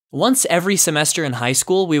Once every semester in high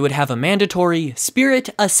school, we would have a mandatory spirit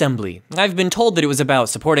assembly. I've been told that it was about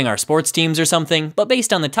supporting our sports teams or something, but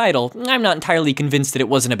based on the title, I'm not entirely convinced that it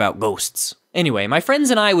wasn't about ghosts. Anyway, my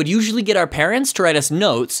friends and I would usually get our parents to write us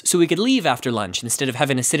notes so we could leave after lunch instead of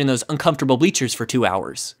having to sit in those uncomfortable bleachers for 2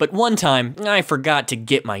 hours. But one time, I forgot to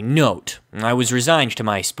get my note. I was resigned to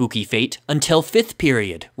my spooky fate until 5th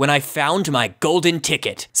period, when I found my golden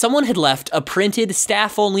ticket. Someone had left a printed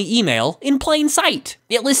staff-only email in plain sight.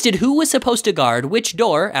 It listed who was supposed to guard which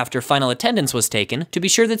door after final attendance was taken to be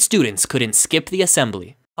sure that students couldn't skip the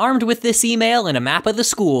assembly. Armed with this email and a map of the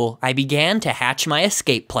school, I began to hatch my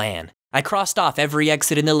escape plan. I crossed off every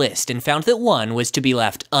exit in the list and found that one was to be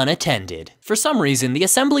left unattended. For some reason, the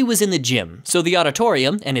assembly was in the gym, so the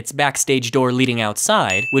auditorium and its backstage door leading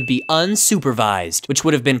outside would be unsupervised, which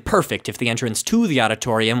would have been perfect if the entrance to the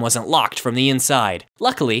auditorium wasn't locked from the inside.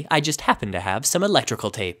 Luckily, I just happened to have some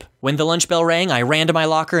electrical tape. When the lunch bell rang, I ran to my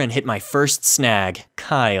locker and hit my first snag.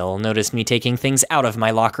 Kyle noticed me taking things out of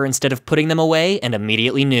my locker instead of putting them away and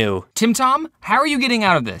immediately knew. TimTom, how are you getting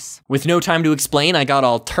out of this? With no time to explain, I got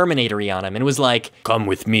all Terminator-y on him and was like, "Come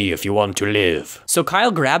with me if you want to live." So Kyle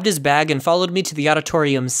grabbed his bag and followed me to the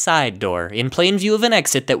auditorium's side door, in plain view of an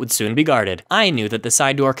exit that would soon be guarded. I knew that the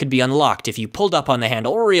side door could be unlocked if you pulled up on the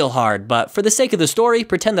handle real hard, but for the sake of the story,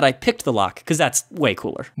 pretend that I picked the lock, because that's way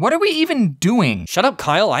cooler. What are we even doing? Shut up,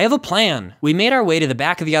 Kyle, I have a plan. We made our way to the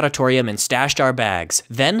back of the auditorium and stashed our bags.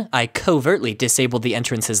 Then, I covertly disabled the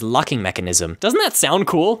entrance's locking mechanism. Doesn't that sound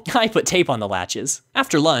cool? I put tape on the latches.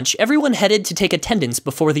 After lunch, everyone headed to take attendance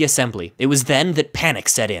before the assembly. It was then that panic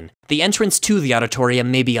set in. The entrance to the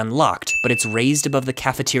auditorium may be unlocked, but it's raised above the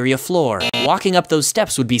cafeteria floor. Walking up those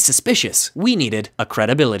steps would be suspicious. We needed a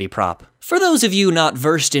credibility prop. For those of you not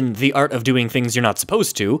versed in the art of doing things you're not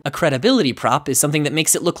supposed to, a credibility prop is something that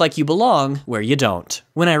makes it look like you belong where you don't.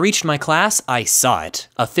 When I reached my class, I saw it.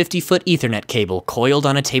 A 50-foot Ethernet cable coiled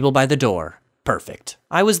on a table by the door. Perfect.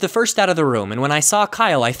 I was the first out of the room, and when I saw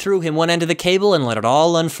Kyle, I threw him one end of the cable and let it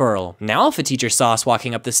all unfurl. Now if a teacher saw us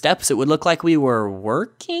walking up the steps, it would look like we were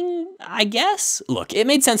working, I guess? Look, it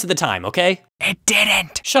made sense at the time, okay? It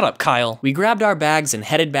didn't. Shut up, Kyle. We grabbed our bags and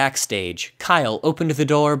headed backstage. Kyle opened the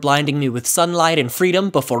door, blinding me with sunlight and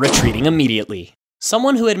freedom before retreating immediately.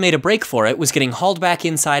 Someone who had made a break for it was getting hauled back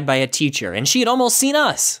inside by a teacher, and she had almost seen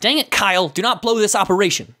us. Dang it, Kyle, do not blow this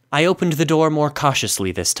operation. I opened the door more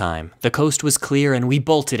cautiously this time. The coast was clear and we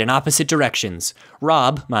bolted in opposite directions.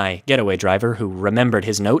 Rob, my getaway driver who remembered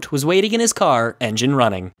his note, was waiting in his car, engine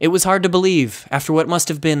running. It was hard to believe. After what must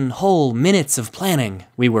have been whole minutes of planning,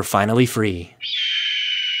 we were finally free.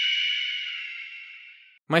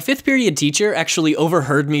 My 5th period teacher actually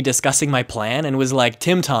overheard me discussing my plan and was like,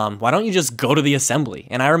 "TimTom, why don't you just go to the assembly?"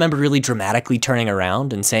 And I remember really dramatically turning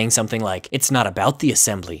around and saying something like, "It's not about the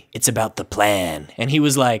assembly, it's about the plan." And he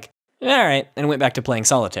was like, "All right," and went back to playing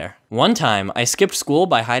solitaire. One time, I skipped school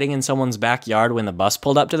by hiding in someone's backyard when the bus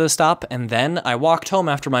pulled up to the stop, and then I walked home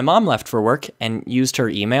after my mom left for work and used her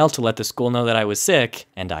email to let the school know that I was sick,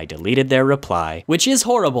 and I deleted their reply. Which is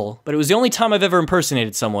horrible, but it was the only time I've ever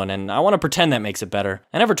impersonated someone, and I want to pretend that makes it better.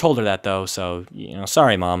 I never told her that though, so,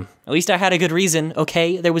 sorry mom. At least I had a good reason,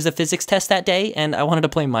 okay? There was a physics test that day, and I wanted to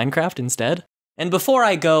play Minecraft instead. And before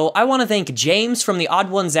I go, I want to thank James from The Odd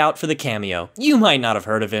Ones Out for the cameo. You might not have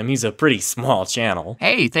heard of him, he's a pretty small channel.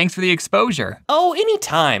 Hey, thanks for the exposure. Oh,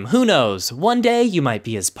 anytime, who knows? One day you might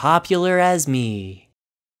be as popular as me.